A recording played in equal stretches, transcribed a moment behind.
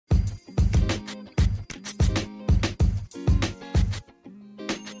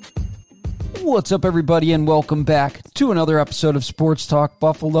What's up, everybody, and welcome back to another episode of Sports Talk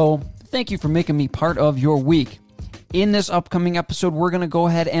Buffalo. Thank you for making me part of your week. In this upcoming episode, we're going to go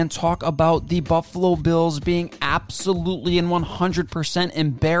ahead and talk about the Buffalo Bills being absolutely and 100%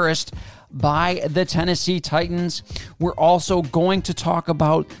 embarrassed by the Tennessee Titans. We're also going to talk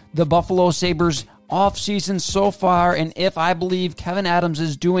about the Buffalo Sabres offseason so far and if I believe Kevin Adams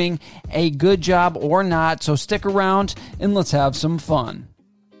is doing a good job or not. So stick around and let's have some fun.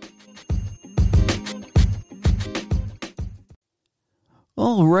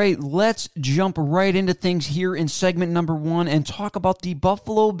 All right, let's jump right into things here in segment number 1 and talk about the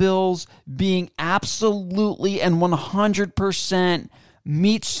Buffalo Bills being absolutely and 100%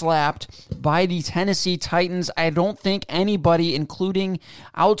 meat slapped by the Tennessee Titans. I don't think anybody, including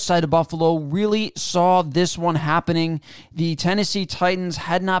outside of Buffalo, really saw this one happening. The Tennessee Titans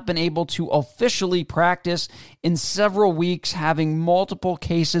had not been able to officially practice in several weeks, having multiple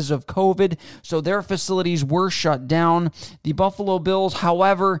cases of COVID, so their facilities were shut down. The Buffalo Bills,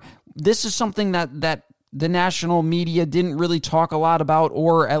 however, this is something that the national media didn't really talk a lot about,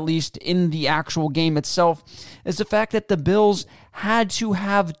 or at least in the actual game itself, is the fact that the Bills had to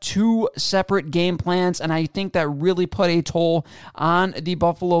have 2 separate game plans, and I think that really put a toll on the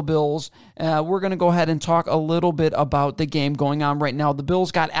Buffalo Bills. We're going to go ahead and talk a little bit about the game going on right now. The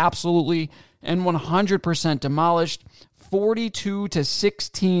Bills got absolutely and 100% demolished,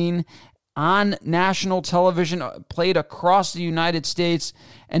 42-16, on national television, played across the United States,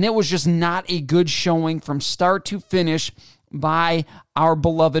 and it was just not a good showing from start to finish by our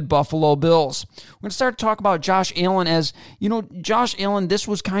beloved Buffalo Bills. We're going to start to talk about Josh Allen. As you know, Josh Allen, this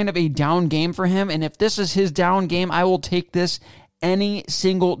was kind of a down game for him, and if this is his down game, I will take this any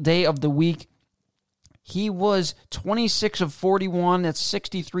single day of the week. He was 26 of 41, that's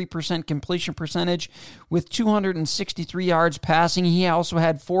 63% completion percentage, with 263 yards passing. He also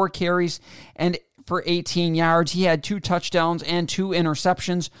had 4 carries and for 18 yards. He had 2 touchdowns and 2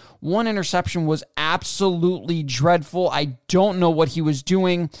 interceptions. 1 interception was absolutely dreadful. I don't know what he was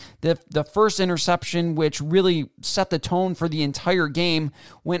doing. The first interception, which really set the tone for the entire game,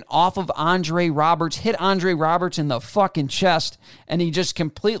 went off of Andre Roberts, hit Andre Roberts in the fucking chest, and he just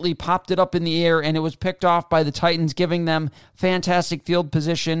completely popped it up in the air, and it was picked off by the Titans, giving them fantastic field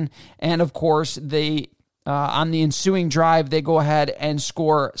position. And of course, on the ensuing drive, they go ahead and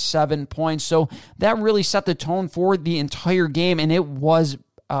score 7 points. So that really set the tone for the entire game, and it was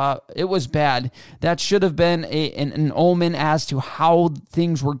bad. That should have been an omen as to how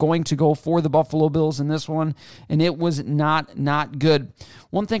things were going to go for the Buffalo Bills in this one, and it was not good.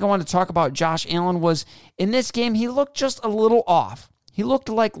 One thing I want to talk about Josh Allen was, in this game, he looked just a little off. He looked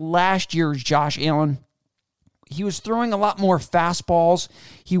like last year's Josh Allen. He was throwing a lot more fastballs.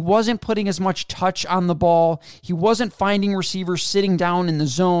 He wasn't putting as much touch on the ball. He wasn't finding receivers sitting down in the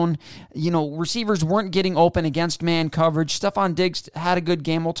zone. You know, receivers weren't getting open against man coverage. Stephon Diggs had a good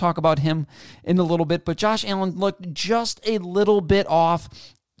game. We'll talk about him in a little bit. But Josh Allen looked just a little bit off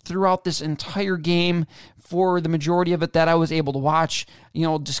throughout this entire game for the majority of it that I was able to watch. You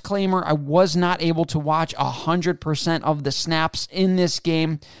know, disclaimer, I was not able to watch 100% of the snaps in this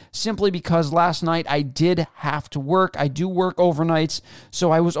game simply because last night I did have to work. I do work overnights,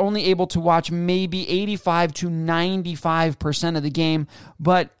 so I was only able to watch maybe 85 to 95% of the game,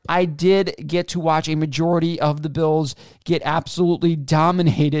 but I did get to watch a majority of the Bills get absolutely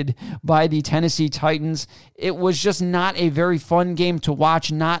dominated by the Tennessee Titans. It was just not a very fun game to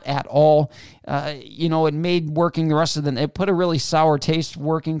watch, not at all. You know, it made working the rest of the night, it put a really sour taste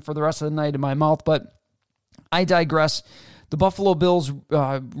working for the rest of the night in my mouth, but I digress. The Buffalo Bills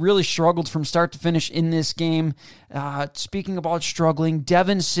really struggled from start to finish in this game. Speaking about struggling,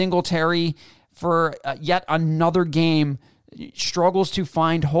 Devin Singletary, for yet another game, struggles to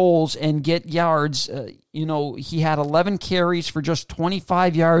find holes and get yards. You know, he had 11 carries for just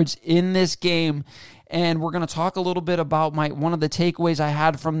 25 yards in this game. And we're going to talk a little bit about one of the takeaways I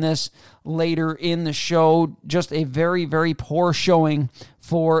had from this later in the show. Just a very, very poor showing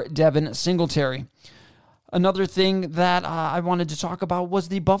for Devin Singletary. Another thing that I wanted to talk about was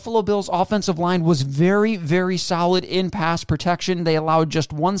the Buffalo Bills offensive line was very, very solid in pass protection. They allowed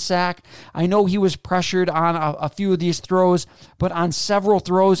just 1 sack. I know he was pressured on a few of these throws, but on several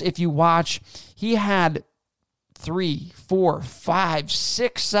throws, if you watch, he had 3, 4, 5,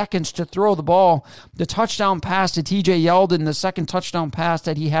 6 seconds to throw the ball. The touchdown pass to TJ Yeldon, the second touchdown pass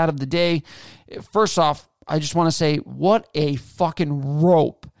that he had of the day. First off, I just want to say, what a fucking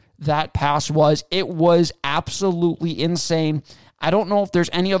rope that pass was. It was absolutely insane. I don't know if there's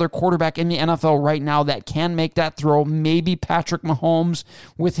any other quarterback in the NFL right now that can make that throw. Maybe Patrick Mahomes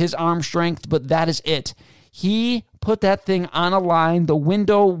with his arm strength, but that is it. He put that thing on a line. The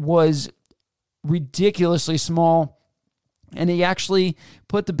window was ridiculously small. And he actually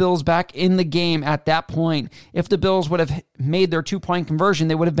put the Bills back in the game at that point. If the Bills would have made their 2-point conversion,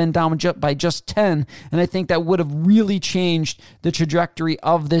 they would have been down by just 10. And I think that would have really changed the trajectory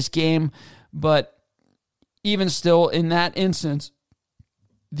of this game. But even still, in that instance,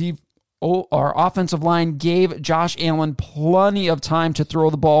 our offensive line gave Josh Allen plenty of time to throw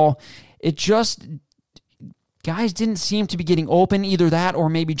the ball. Guys didn't seem to be getting open, either that or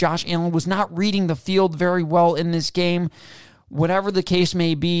maybe Josh Allen was not reading the field very well in this game. Whatever the case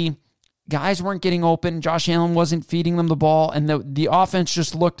may be, guys weren't getting open. Josh Allen wasn't feeding them the ball, and the offense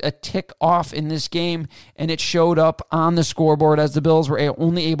just looked a tick off in this game, and it showed up on the scoreboard as the Bills were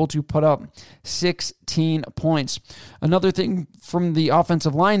only able to put up 16 points. Another thing from the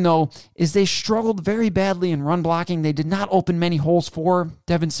offensive line, though, is they struggled very badly in run blocking. They did not open many holes for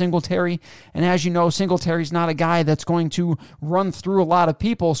Devin Singletary, and as you know, Singletary's not a guy that's going to run through a lot of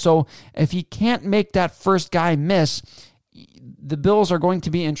people, so if he can't make that first guy miss, the Bills are going to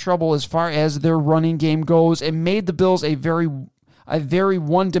be in trouble as far as their running game goes. It made the Bills a very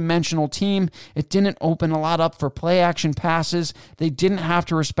one-dimensional team. It didn't open a lot up for play-action passes. They didn't have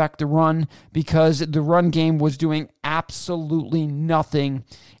to respect the run because the run game was doing absolutely nothing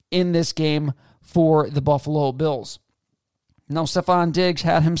in this game for the Buffalo Bills. Now, Stefon Diggs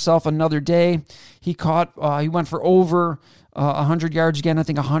had himself another day. He went for over 100 yards again. I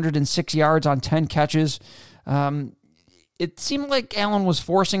think 106 yards on 10 catches. It seemed like Allen was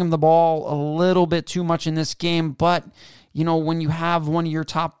forcing him the ball a little bit too much in this game, but when you have one of your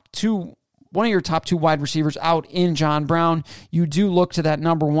top two wide receivers out in John Brown, you do look to that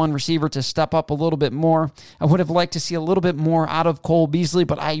number one receiver to step up a little bit more. I would have liked to see a little bit more out of Cole Beasley,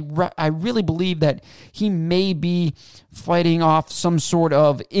 but I really believe that he may be fighting off some sort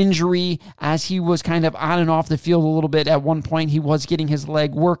of injury as he was kind of on and off the field a little bit. At one point, he was getting his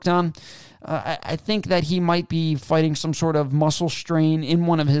leg worked on. I think that he might be fighting some sort of muscle strain in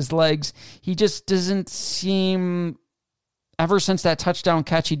one of his legs. He just doesn't seem, ever since that touchdown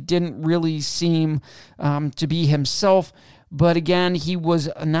catch, he didn't really seem to be himself. But again, he was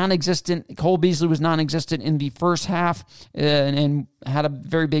non-existent. Cole Beasley was non-existent in the first half and had a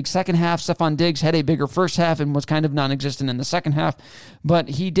very big second half. Stefon Diggs had a bigger first half and was kind of non-existent in the second half. But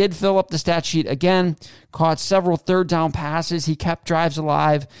he did fill up the stat sheet again, caught several third down passes. He kept drives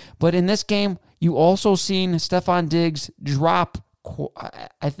alive. But in this game, you also seen Stefon Diggs drop,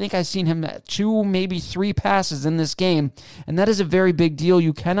 I think I've seen him at 2, maybe 3 passes in this game, and that is a very big deal.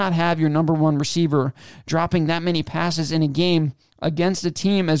 You cannot have your number one receiver dropping that many passes in a game against a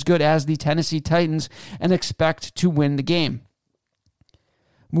team as good as the Tennessee Titans and expect to win the game.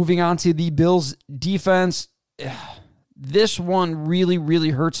 Moving on to the Bills' defense, this one really,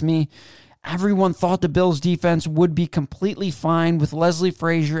 really hurts me. Everyone thought the Bills' defense would be completely fine with Leslie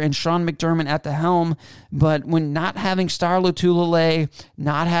Frazier and Sean McDermott at the helm, but when not having Star Lotulelei,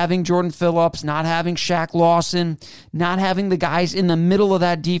 not having Jordan Phillips, not having Shaq Lawson, not having the guys in the middle of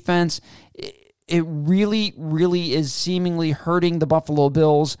that defense, it really, really is seemingly hurting the Buffalo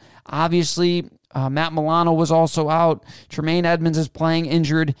Bills. Obviously, Matt Milano was also out. Tremaine Edmonds is playing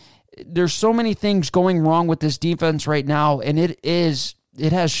injured. There's so many things going wrong with this defense right now, and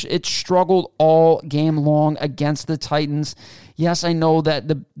it's struggled all game long against the Titans. Yes, I know that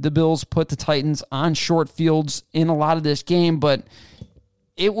the Bills put the Titans on short fields in a lot of this game, but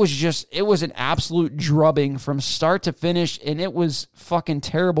it was an absolute drubbing from start to finish, and it was fucking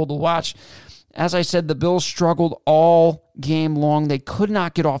terrible to watch. As I said, the Bills struggled all game long. They could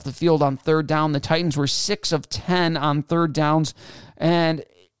not get off the field on third down. The Titans were 6 of 10 on third downs, and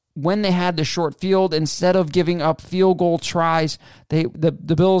when they had the short field, instead of giving up field goal tries, the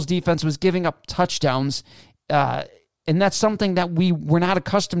Bills defense was giving up touchdowns. And that's something that we were not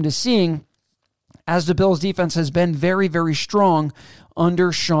accustomed to seeing, as the Bills defense has been very, very strong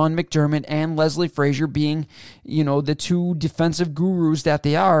under Sean McDermott and Leslie Frazier being, the two defensive gurus that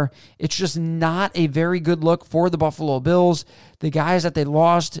they are. It's just not a very good look for the Buffalo Bills. The guys that they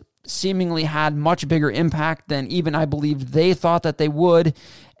lost seemingly had much bigger impact than even I believe they thought that they would.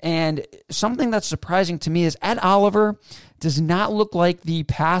 And something that's surprising to me is Ed Oliver does not look like the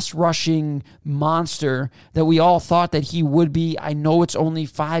pass rushing monster that we all thought that he would be. I know it's only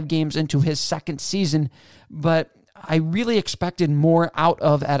 5 games into his second season, but I really expected more out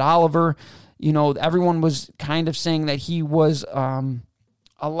of Ed Oliver. Everyone was kind of saying that he was a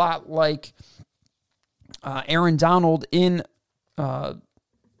lot like Aaron Donald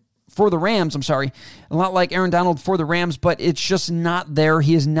for the Rams, a lot like Aaron Donald for the Rams, but it's just not there.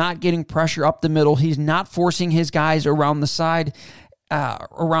 He is not getting pressure up the middle. He's not forcing his guys around the side.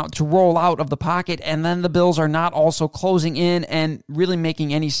 around to roll out of the pocket, and then the Bills are not also closing in and really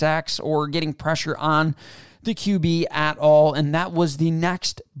making any sacks or getting pressure on the QB at all. And that was the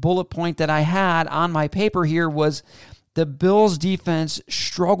next bullet point that I had on my paper here, was the Bills defense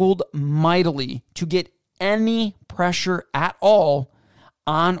struggled mightily to get any pressure at all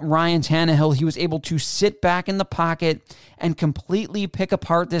on Ryan Tannehill. He was able to sit back in the pocket and completely pick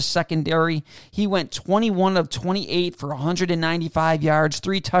apart this secondary. He went 21 of 28 for 195 yards,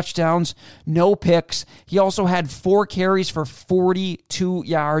 3 touchdowns, no picks. He also had 4 carries for 42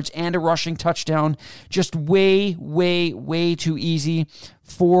 yards and a rushing touchdown. Just way, way, way too easy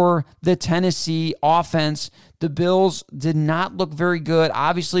for the Tennessee offense. The Bills did not look very good.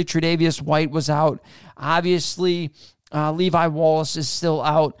 Obviously, Tre'Davious White was out. Obviously, Levi Wallace is still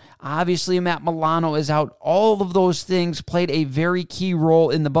out. Obviously, Matt Milano is out. All of those things played a very key role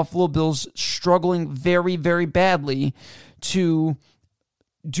in the Buffalo Bills struggling very, very badly to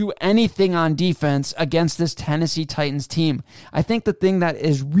do anything on defense against this Tennessee Titans team. I think the thing that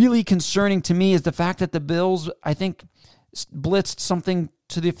is really concerning to me is the fact that the Bills, I think, blitzed something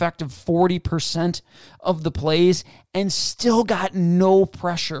to the effect of 40% of the plays and still got no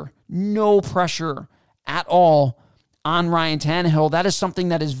pressure at all on Ryan Tannehill. That is something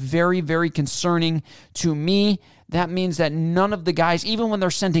that is very, very concerning to me. That means that none of the guys, even when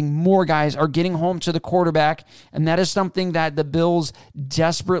they're sending more guys, are getting home to the quarterback, and that is something that the Bills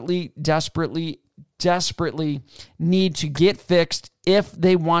desperately need to get fixed if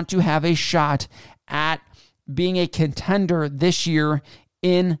they want to have a shot at being a contender this year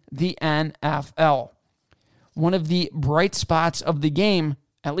in the NFL. One of the bright spots of the game,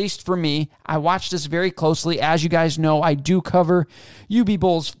 at least for me, I watched this very closely. As you guys know, I do cover UB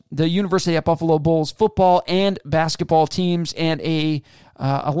Bulls, the University at Buffalo Bulls football and basketball teams, and a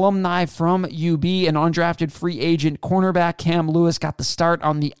alumni from UB, an undrafted free agent cornerback, Cam Lewis, got the start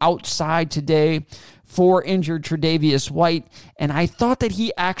on the outside today for injured Tre'Davious White, and I thought that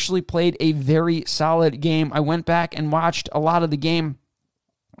he actually played a very solid game. I went back and watched a lot of the game,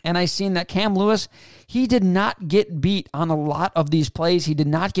 and I seen that Cam Lewis, he did not get beat on a lot of these plays. He did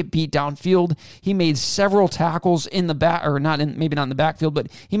not get beat downfield. He made several tackles in the back, or maybe not in the backfield, but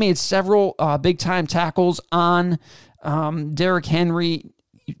he made several big-time tackles on Derrick Henry.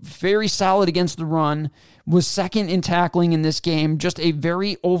 Very solid against the run. Was second in tackling in this game. Just a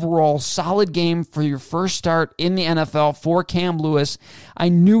very overall solid game for your first start in the NFL for Cam Lewis. I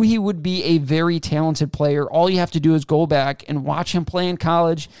knew he would be a very talented player. All you have to do is go back and watch him play in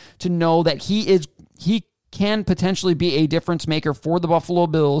college to know that he can potentially be a difference maker for the Buffalo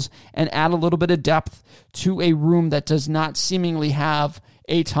Bills and add a little bit of depth to a room that does not seemingly have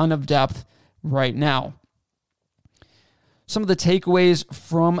a ton of depth right now. Some of the takeaways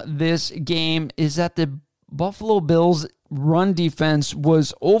from this game is that the Buffalo Bills run defense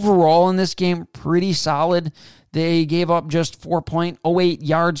was overall in this game pretty solid. They gave up just 4.08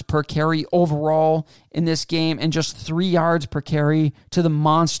 yards per carry overall in this game and just 3 yards per carry to the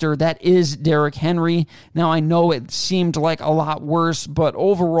monster that is Derrick Henry. Now, I know it seemed like a lot worse, but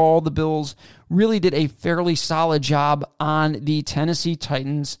overall the Bills really did a fairly solid job on the Tennessee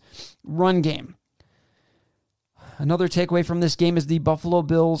Titans run game. Another takeaway from this game is the Buffalo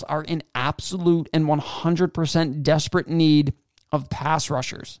Bills are in absolute and 100% desperate need of pass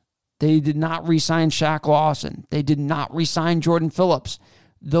rushers. They did not re-sign Shaq Lawson. They did not re-sign Jordan Phillips.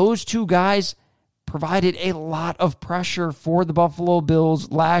 Those two guys provided a lot of pressure for the Buffalo Bills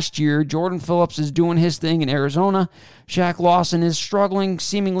last year. Jordan Phillips is doing his thing in Arizona. Shaq Lawson is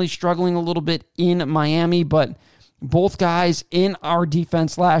seemingly struggling a little bit in Miami, but both guys in our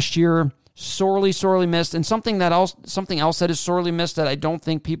defense last year sorely missed. And something else that is sorely missed that I don't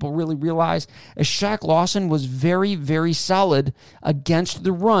think people really realize is Shaq Lawson was very, very solid against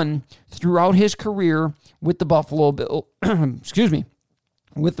the run throughout his career with the Buffalo Bills.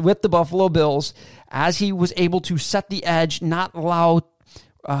 with the Buffalo Bills, as he was able to set the edge, not allow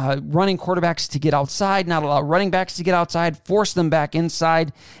running quarterbacks to get outside, not allow running backs to get outside, force them back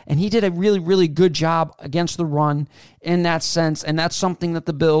inside, and he did a really, really good job against the run in that sense, and that's something that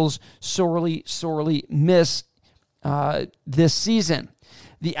the Bills sorely miss this season.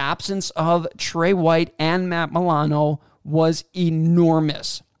 The absence of Trey White and Matt Milano was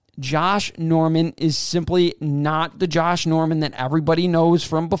enormous. Josh Norman is simply not the Josh Norman that everybody knows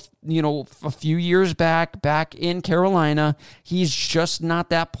from, a few years back in Carolina. He's just not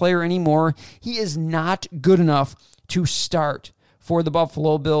that player anymore. He is not good enough to start for the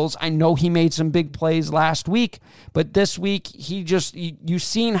Buffalo Bills. I know he made some big plays last week, but this week you've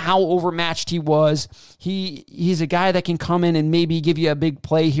seen how overmatched he was. He's a guy that can come in and maybe give you a big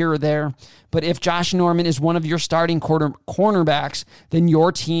play here or there. But if Josh Norman is one of your starting cornerbacks, then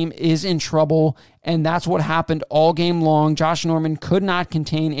your team is in trouble. And that's what happened all game long. Josh Norman could not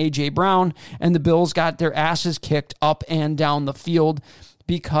contain A.J. Brown, and the Bills got their asses kicked up and down the field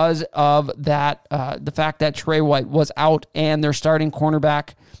because of that, the fact that Trey White was out and their starting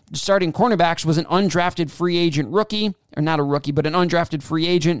cornerbacks was an undrafted free agent rookie, or not a rookie, but an undrafted free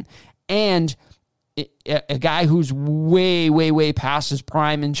agent, and a guy who's way, way, way past his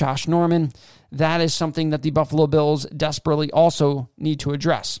prime in Josh Norman. That is something that the Buffalo Bills desperately also need to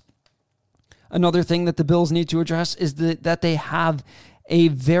address. Another thing that the Bills need to address is that they have a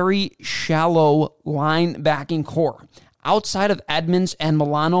very shallow linebacking core. Outside of Edmonds and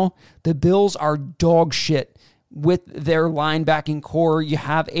Milano, the Bills are dog shit with their linebacking core. You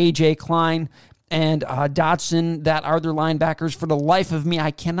have A.J. Klein and Dotson that are their linebackers. For the life of me,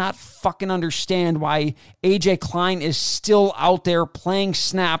 I cannot fucking understand why A.J. Klein is still out there playing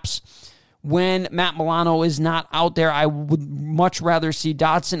snaps when Matt Milano is not out there. I would much rather see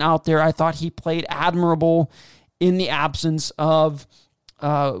Dotson out there. I thought he played admirable in the absence of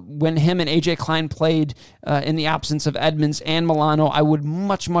when him and A.J. Klein played in the absence of Edmonds and Milano. I would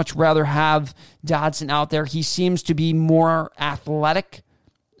much, much rather have Dotson out there. He seems to be more athletic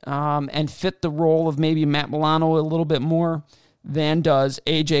and fit the role of maybe Matt Milano a little bit more than does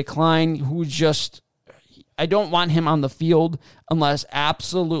A.J. Klein, who just, I don't want him on the field unless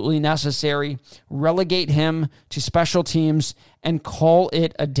absolutely necessary. Relegate him to special teams and call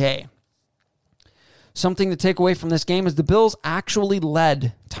it a day. Something to take away from this game is the Bills actually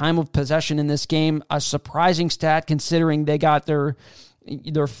led time of possession in this game, a surprising stat considering they got their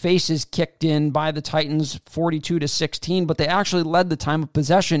faces kicked in by the Titans 42-16, but they actually led the time of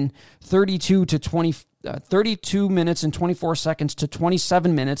possession 32 minutes and 24 seconds to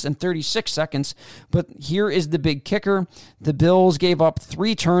 27 minutes and 36 seconds. But here is the big kicker. The Bills gave up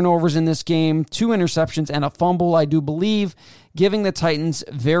 3 turnovers in this game, 2 interceptions and a fumble, I do believe, giving the Titans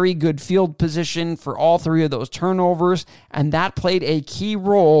very good field position for all 3 of those turnovers, and that played a key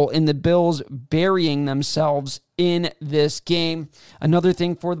role in the Bills burying themselves in this game. Another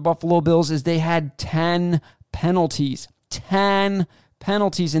thing for the Buffalo Bills is they had 10 penalties. 10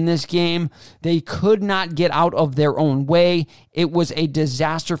 penalties in this game. They could not get out of their own way. It was a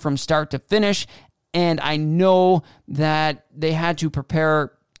disaster from start to finish, and I know that they had to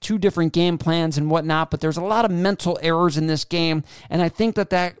prepare 2 different game plans and whatnot, but there's a lot of mental errors in this game, and I think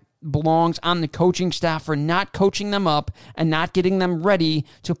that belongs on the coaching staff for not coaching them up and not getting them ready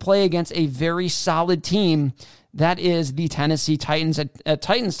to play against a very solid team that is the Tennessee Titans, a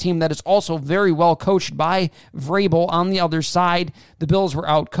Titans team that is also very well coached by Vrabel on the other side. The Bills were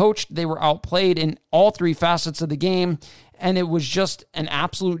outcoached. They were outplayed in all 3 facets of the game, and it was just an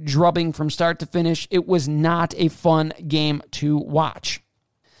absolute drubbing from start to finish. It was not a fun game to watch.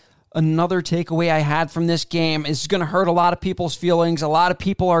 Another takeaway I had from this game is going to hurt a lot of people's feelings. A lot of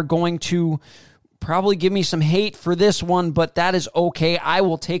people are going to probably give me some hate for this one, but that is okay. I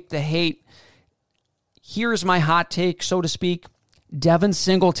will take the hate. Here's my hot take, so to speak. Devin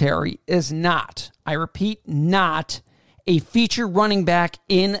Singletary is not, I repeat, not a feature running back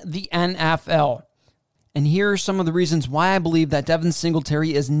in the NFL. And here are some of the reasons why I believe that Devin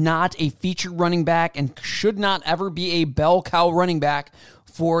Singletary is not a feature running back and should not ever be a bell cow running back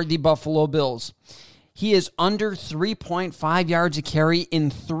for the Buffalo Bills. He is under 3.5 yards a carry in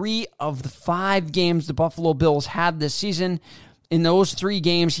 3 of the 5 games the Buffalo Bills had this season. In those 3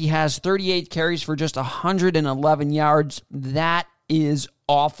 games, he has 38 carries for just 111 yards. That is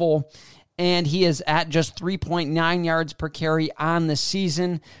awful. And he is at just 3.9 yards per carry on the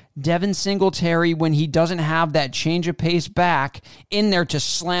season. Devin Singletary, when he doesn't have that change of pace back in there to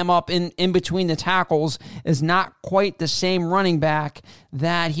slam up in between the tackles, is not quite the same running back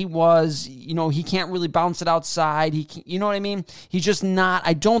that he was. You know, he can't really bounce it outside. You know what I mean? He's just not.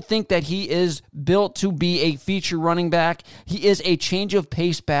 I don't think that he is built to be a feature running back. He is a change of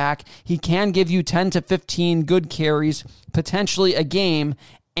pace back. He can give you 10 to 15 good carries, potentially a game,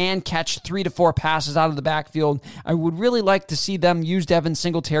 and catch 3 to 4 passes out of the backfield. I would really like to see them use Devin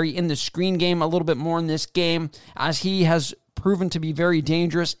Singletary in the screen game a little bit more in this game, as he has proven to be very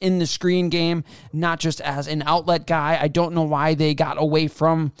dangerous in the screen game, not just as an outlet guy. I don't know why they got away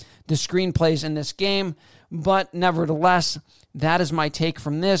from the screen plays in this game, but nevertheless, that is my take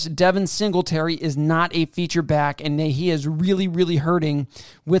from this. Devin Singletary is not a feature back, and he is really, really hurting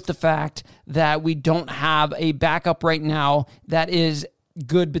with the fact that we don't have a backup right now that is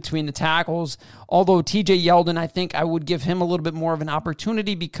good between the tackles. Although TJ Yeldon, I think I would give him a little bit more of an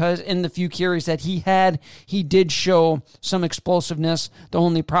opportunity because in the few carries that he had, he did show some explosiveness. The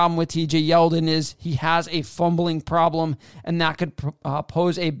only problem with TJ Yeldon is he has a fumbling problem, and that could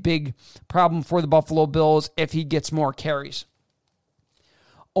pose a big problem for the Buffalo Bills if he gets more carries.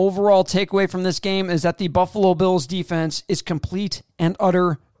 Overall takeaway from this game is that the Buffalo Bills defense is complete and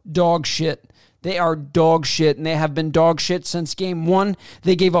utter dog shit. They are dog shit, and they have been dog shit since game one.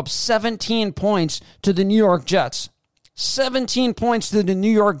 They gave up 17 points to the New York Jets. 17 points to the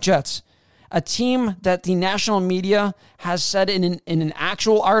New York Jets. A team that the national media has said in an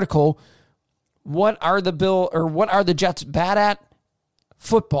actual article, what are the Jets bad at?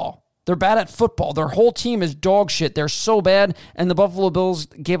 Football. They're bad at football. Their whole team is dog shit. They're so bad, and the Buffalo Bills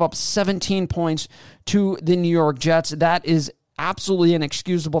gave up 17 points to the New York Jets. That is absolutely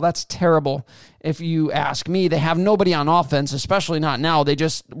inexcusable. That's terrible, if you ask me. They have nobody on offense, especially not now. They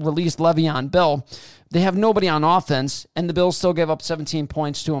just released Le'Veon Bell. They have nobody on offense, and the Bills still gave up 17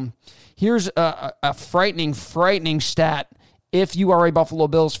 points to them. Here's a frightening stat. If you are a Buffalo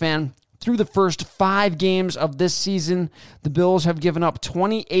Bills fan, through the first 5 games of this season, the Bills have given up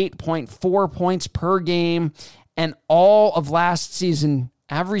 28.4 points per game, and all of last season,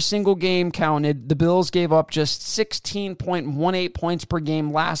 every single game counted, the Bills gave up just 16.18 points per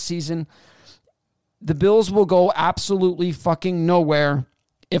game last season. The Bills will go absolutely fucking nowhere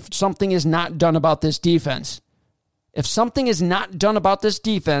if something is not done about this defense. If something is not done about this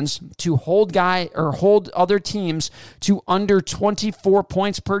defense to hold other teams to under 24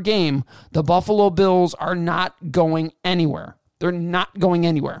 points per game, the Buffalo Bills are not going anywhere. They're not going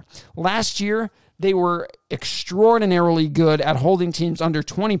anywhere. Last year, they were extraordinarily good at holding teams under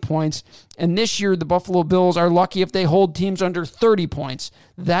 20 points, and this year the Buffalo Bills are lucky if they hold teams under 30 points.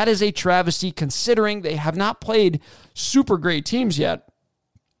 That is a travesty considering they have not played super great teams yet.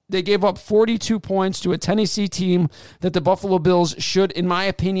 They gave up 42 points to a Tennessee team that the Buffalo Bills should, in my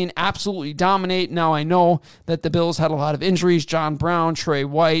opinion, absolutely dominate. Now, I know that the Bills had a lot of injuries. John Brown, Trey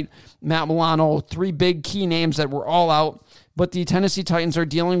White, Matt Milano, 3 big key names that were all out. But the Tennessee Titans are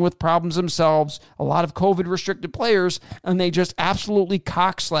dealing with problems themselves, a lot of COVID-restricted players, and they just absolutely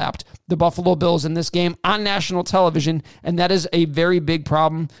cock-slapped the Buffalo Bills in this game on national television, and that is a very big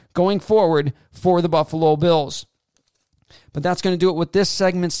problem going forward for the Buffalo Bills. But that's going to do it with this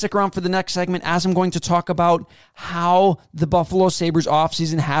segment. Stick around for the next segment as I'm going to talk about how the Buffalo Sabres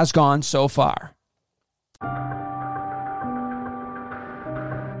offseason has gone so far.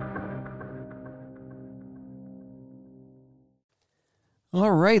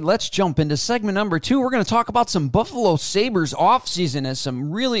 All right, let's jump into segment number 2. We're going to talk about some Buffalo Sabres offseason as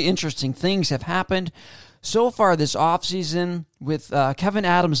some really interesting things have happened so far this offseason with Kevin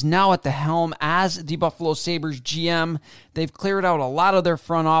Adams now at the helm as the Buffalo Sabres GM. They've cleared out a lot of their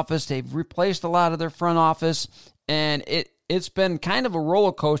front office. They've replaced a lot of their front office, and it's been kind of a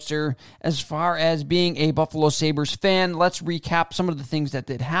roller coaster as far as being a Buffalo Sabres fan. Let's recap some of the things that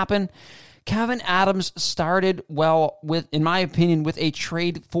did happen. Kevin Adams started well with, in my opinion, with a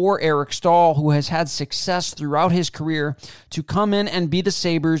trade for Eric Staal, who has had success throughout his career to come in and be the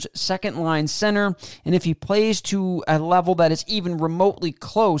Sabres' second-line center. And if he plays to a level that is even remotely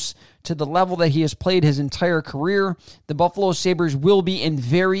close to the level that he has played his entire career, the Buffalo Sabres will be in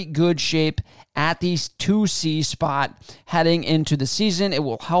very good shape at the 2C spot heading into the season. It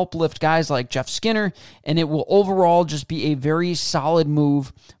will help lift guys like Jeff Skinner, and it will overall just be a very solid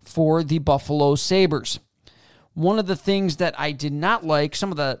move for the Buffalo Sabres. One of the things that I did not like,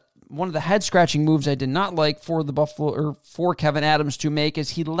 one of the head-scratching moves I did not like for Kevin Adams to make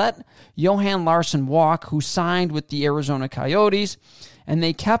is he let Johan Larsson walk, who signed with the Arizona Coyotes, and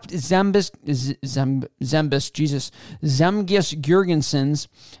they kept Zemgus Girgensons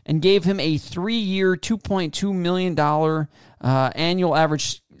and gave him a 3-year, $2.2 million annual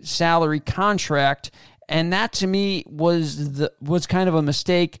average salary contract. And that, to me, was kind of a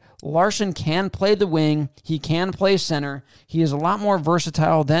mistake. Larsson can play the wing. He can play center. He is a lot more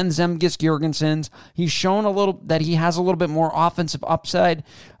versatile than Zemgus Girgensons. He's shown that he has a little bit more offensive upside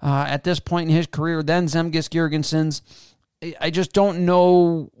at this point in his career than Zemgus Girgensons. I just don't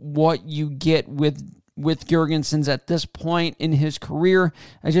know what you get with Girgensons at this point in his career.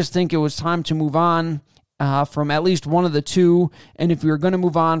 I just think it was time to move on from at least one of the two. And if we were going to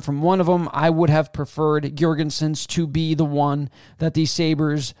move on from one of them, I would have preferred Girgensons to be the one that the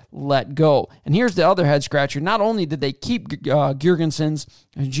Sabres let go. And here's the other head scratcher. Not only did they keep Girgensons,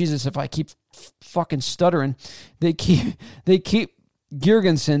 Jesus, if I keep fucking stuttering, they keep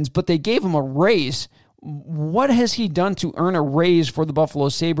Girgensons, but they gave him a raise. What has he done to earn a raise for the Buffalo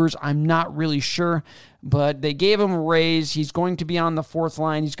Sabres? I'm not really sure, but they gave him a raise. He's going to be on the fourth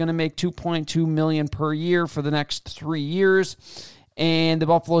line. He's going to make $2.2 million per year for the next 3 years. And the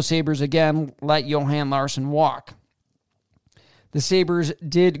Buffalo Sabres, again, let Johan Larsson walk. The Sabres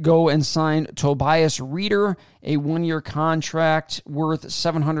did go and sign Tobias Rieder, a one-year contract worth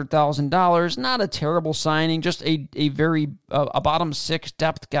 $700,000. Not a terrible signing, just a bottom six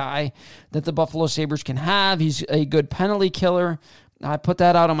depth guy that the Buffalo Sabres can have. He's a good penalty killer. I put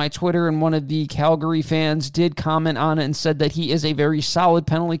that out on my Twitter, and one of the Calgary fans did comment on it and said that he is a very solid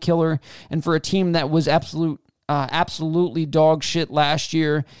penalty killer. And for a team that was absolutely dog shit last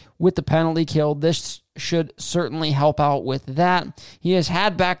year with the penalty kill, this should certainly help out with that. He has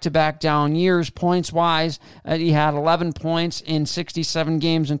had back-to-back down years points-wise. He had 11 points in 67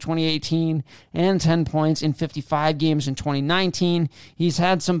 games in 2018 and 10 points in 55 games in 2019. He's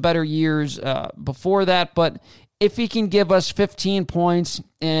had some better years before that, but if he can give us 15 points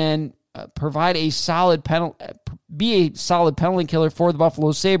and provide a solid be a solid penalty killer for the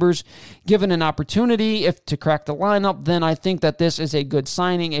Buffalo Sabres, given an opportunity to crack the lineup, then I think that this is a good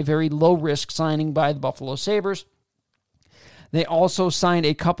signing, a very low-risk signing by the Buffalo Sabres. They also signed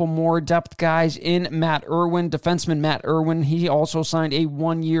a couple more depth guys in Matt Irwin, defenseman Matt Irwin. He also signed a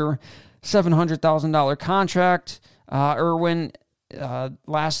one-year, $700,000 contract. Irwin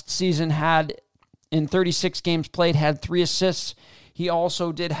last season had, in 36 games played, had 3 assists. He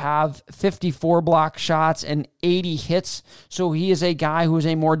also did have 54 block shots and 80 hits, so he is a guy who is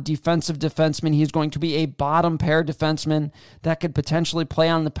a more defensive defenseman. He's going to be a bottom pair defenseman that could potentially play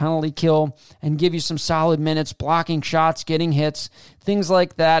on the penalty kill and give you some solid minutes, blocking shots, getting hits, things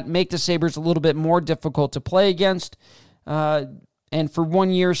like that, make the Sabres a little bit more difficult to play against. And for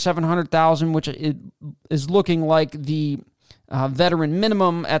 1 year, $700,000, which is looking like the veteran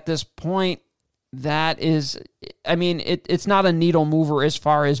minimum at this point, that is, I mean, it's not a needle mover as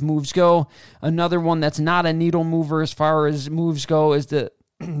far as moves go. Another one that's not a needle mover as far as moves go is the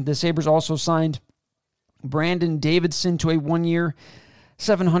Sabres also signed Brandon Davidson to a 1 year,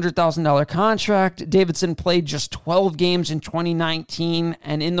 $700,000 contract. Davidson played just 12 games in 2019,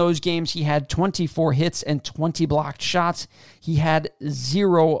 and in those games he had 24 hits and 20 blocked shots. He had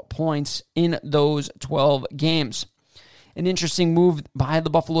 0 points in those 12 games. An interesting move by the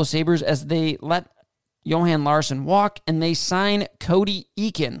Buffalo Sabres as they let Johan Larsson walk and they sign Cody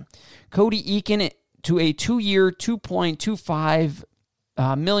Eakin. Cody Eakin to a 2-year, $2.25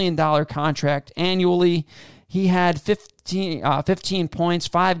 million contract annually. He had 15 points,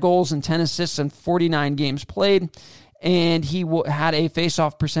 5 goals, and 10 assists in 49 games played, and he had a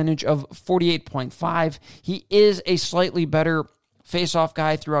face-off percentage of 48.5. He is a slightly better face-off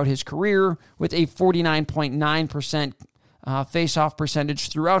guy throughout his career with a 49.9% face-off percentage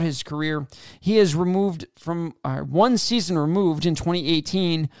throughout his career. He is removed from one season removed in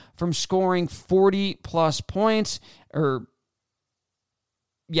 2018 from scoring 40-plus points, I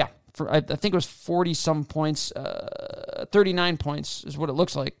think it was 40-some points, 39 points is what it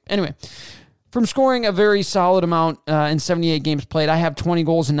looks like. Anyway, from scoring a very solid amount in 78 games played, I have 20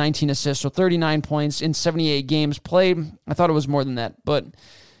 goals and 19 assists, so 39 points in 78 games played. I thought it was more than that, but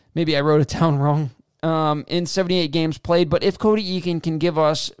maybe I wrote it down wrong. In 78 games played, but if Cody Eakin can give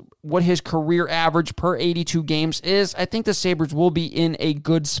us what his career average per 82 games is, I think the Sabres will be in a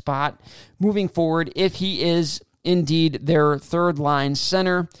good spot moving forward if he is indeed their third-line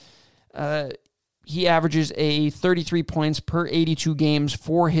center. He averages a 33 points per 82 games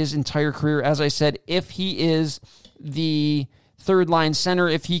for his entire career. As I said, if he is the third-line center,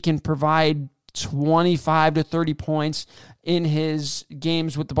 if he can provide 25 to 30 points in his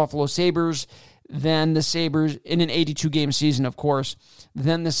games with the Buffalo Sabres, then the Sabres, in an 82-game season, of course,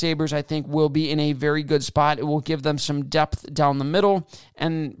 then the Sabres, I think, will be in a very good spot. It will give them some depth down the middle,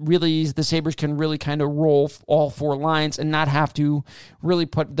 and really, the Sabres can really kind of roll all 4 lines and not have to really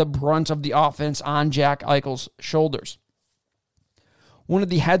put the brunt of the offense on Jack Eichel's shoulders. One of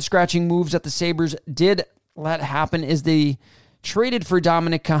the head-scratching moves that the Sabres did let happen is they traded for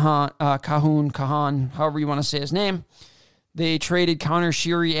Dominic Cahoon, however you want to say his name. They traded Connor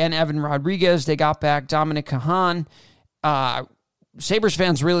Sheary and Evan Rodriguez. They got back Dominic Cahoon. Sabres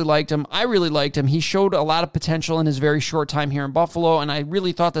fans really liked him. I really liked him. He showed a lot of potential in his very short time here in Buffalo, and I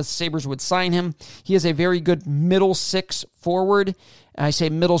really thought that the Sabres would sign him. He is a very good middle 6 forward. I say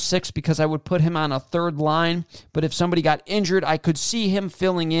middle six because I would put him on a third line, but if somebody got injured, I could see him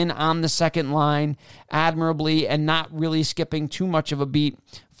filling in on the second line admirably and not really skipping too much of a beat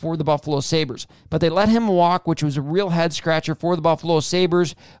for the Buffalo Sabres. But they let him walk, which was a real head-scratcher for the Buffalo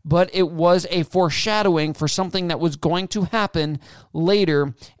Sabres, but it was a foreshadowing for something that was going to happen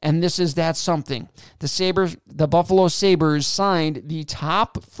later, and this is that something. The Buffalo Sabres signed the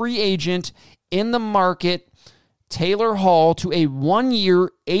top free agent in the market, Taylor Hall, to a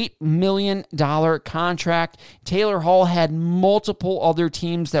 1-year, $8 million contract. Taylor Hall had multiple other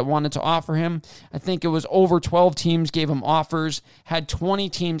teams that wanted to offer him. I think it was over 12 teams gave him offers, had 20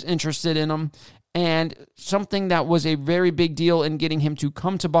 teams interested in him. And something that was a very big deal in getting him to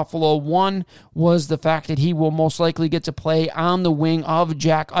come to Buffalo, one, was the fact that he will most likely get to play on the wing of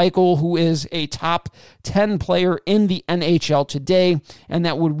Jack Eichel, who is a top 10 player in the NHL today, and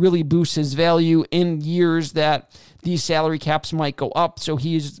that would really boost his value in years that these salary caps might go up. So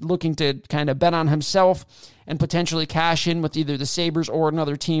he's looking to kind of bet on himself and potentially cash in with either the Sabres or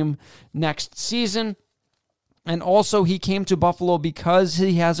another team next season. And also, he came to Buffalo because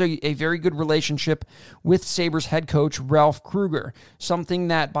he has a very good relationship with Sabres head coach Ralph Krueger. Something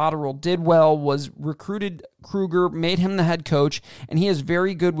that Botterill did well was recruited Krueger, made him the head coach, and he is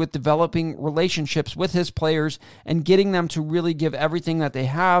very good with developing relationships with his players and getting them to really give everything that they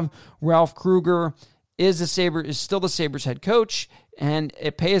have. Ralph Krueger is still the Sabres head coach, and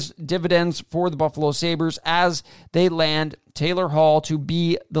it pays dividends for the Buffalo Sabres as they land Taylor Hall to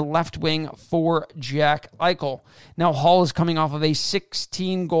be the left wing for Jack Eichel. Now, Hall is coming off of a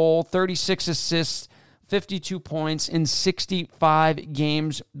 16-goal, 36 assists, 52 points in 65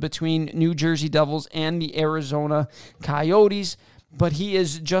 games between New Jersey Devils and the Arizona Coyotes, but he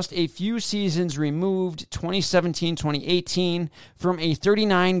is just a few seasons removed, 2017-2018, from a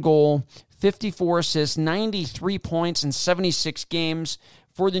 39-goal, 54 assists, 93 points in 76 games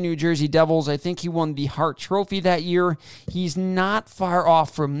for the New Jersey Devils. I think he won the Hart Trophy that year. He's not far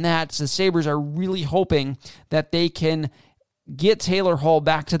off from that. So the Sabres are really hoping that they can get Taylor Hall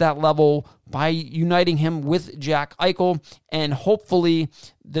back to that level by uniting him with Jack Eichel, and hopefully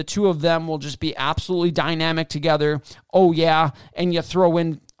the two of them will just be absolutely dynamic together. Oh yeah, and you throw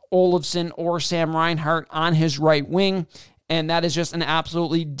in Olofsson or Sam Reinhart on his right wing, and that is just an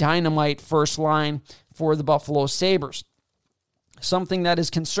absolutely dynamite first line for the Buffalo Sabres. Something that is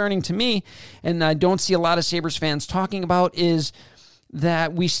concerning to me, and I don't see a lot of Sabres fans talking about, is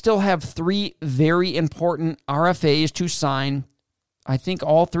that we still have three very important RFAs to sign. I think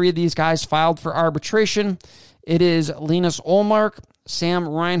all three of these guys filed for arbitration. It is Linus Ullmark, Sam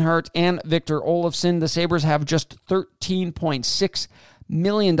Reinhart, and Victor Olofsson. The Sabres have just $13.6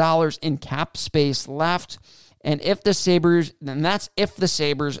 million in cap space left. And that's if the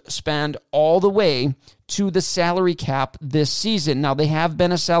Sabres spend all the way to the salary cap this season. Now, they have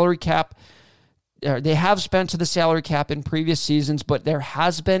been a salary cap. They have spent to the salary cap in previous seasons, but there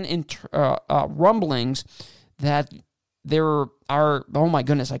has been rumblings that there are, oh my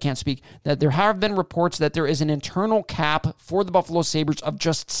goodness, I can't speak, that there have been reports that there is an internal cap for the Buffalo Sabres of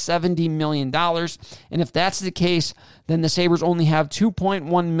just $70 million. And if that's the case, then the Sabres only have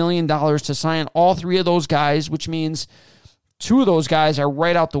 $2.1 million to sign all three of those guys, which means two of those guys are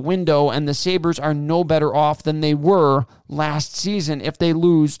right out the window, and the Sabres are no better off than they were last season if they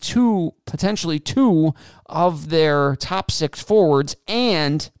lose potentially two of their top six forwards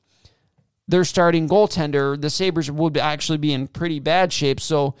and their starting goaltender. The Sabres would actually be in pretty bad shape.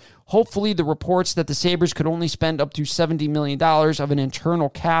 So hopefully the reports that the Sabres could only spend up to $70 million of an internal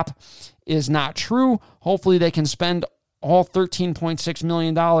cap is not true. Hopefully they can spend all $13.6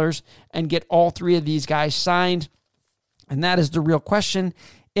 million and get all three of these guys signed. And that is the real question.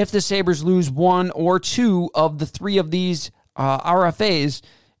 If the Sabres lose one or two of the three of these RFAs,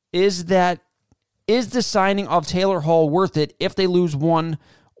 is the signing of Taylor Hall worth it if they lose one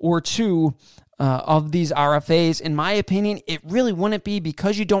or two of these RFAs? In my opinion, it really wouldn't be,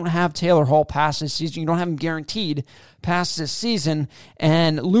 because you don't have Taylor Hall past this season. You don't have him guaranteed past this season,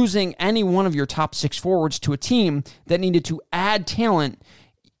 and losing any one of your top six forwards to a team that needed to add talent.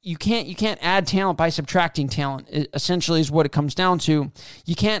 You can't add talent by subtracting talent, essentially is what it comes down to.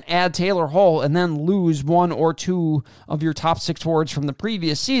 You can't add Taylor Hall and then lose one or two of your top six forwards from the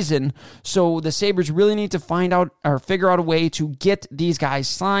previous season. So the Sabres really need to figure out a way to get these guys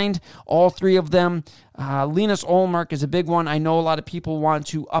signed, all three of them. Linus Ullmark is a big one. I know a lot of people want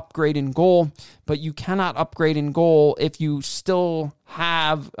to upgrade in goal, but you cannot upgrade in goal if you still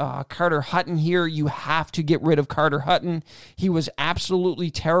have Carter Hutton here. You have to get rid of Carter Hutton. He was absolutely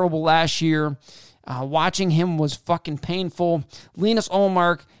terrible last year. Watching him was fucking painful. Linus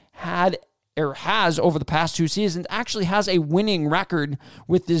Ullmark or has over the past 2 seasons, actually has a winning record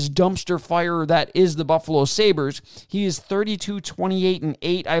with this dumpster fire that is the Buffalo Sabres. He is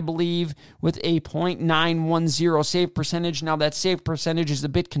 32-28-8, I believe, with a .910 save percentage. Now, that save percentage is a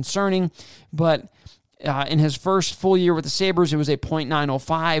bit concerning, but in his first full year with the Sabres, it was a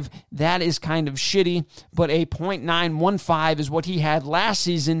 .905. That is kind of shitty, but a .915 is what he had last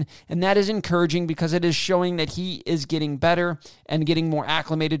season, and that is encouraging because it is showing that he is getting better and getting more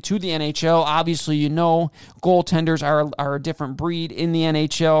acclimated to the NHL. Obviously, you know, goaltenders are a different breed in the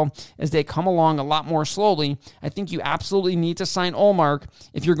NHL as they come along a lot more slowly. I think you absolutely need to sign Ullmark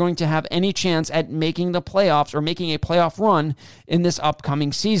if you're going to have any chance at making the playoffs or making a playoff run in this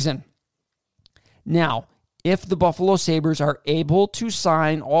upcoming season. Now, if the Buffalo Sabres are able to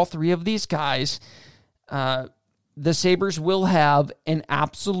sign all 3 of these guys, the Sabres will have an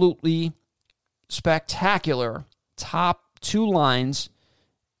absolutely spectacular top 2 lines,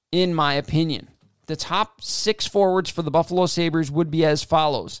 in my opinion. The top 6 forwards for the Buffalo Sabres would be as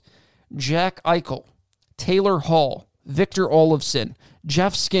follows: Jack Eichel, Taylor Hall, Victor Olofsson,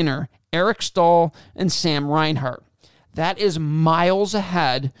 Jeff Skinner, Eric Stahl, and Sam Reinhart. That is miles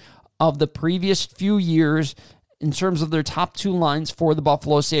ahead of the previous few years in terms of their top 2 lines for the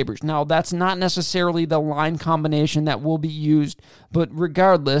Buffalo Sabres. Now, that's not necessarily the line combination that will be used, but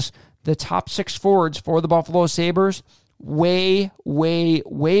regardless, the top 6 forwards for the Buffalo Sabres, way, way,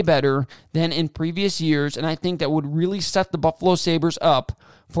 way better than in previous years, and I think that would really set the Buffalo Sabres up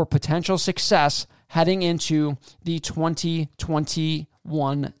for potential success heading into the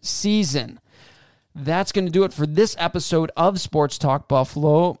 2021 season. That's going to do it for this episode of Sports Talk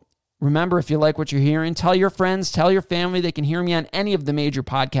Buffalo. Remember, if you like what you're hearing, tell your friends, tell your family. They can hear me on any of the major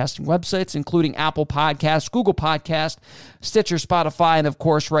podcasting websites, including Apple Podcasts, Google Podcasts, Stitcher, Spotify, and of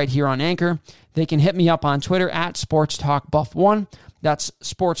course, right here on Anchor. They can hit me up on Twitter at SportsTalkBuff1. That's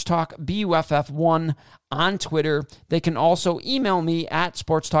SportsTalkBuff1 on Twitter. They can also email me at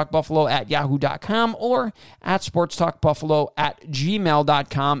sportstalkbuffalo@yahoo.com or at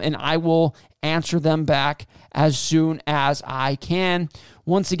sportstalkbuffalo@gmail.com, and I will answer them back as soon as I can.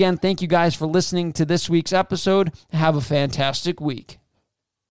 Once again, thank you guys for listening to this week's episode. Have a fantastic week.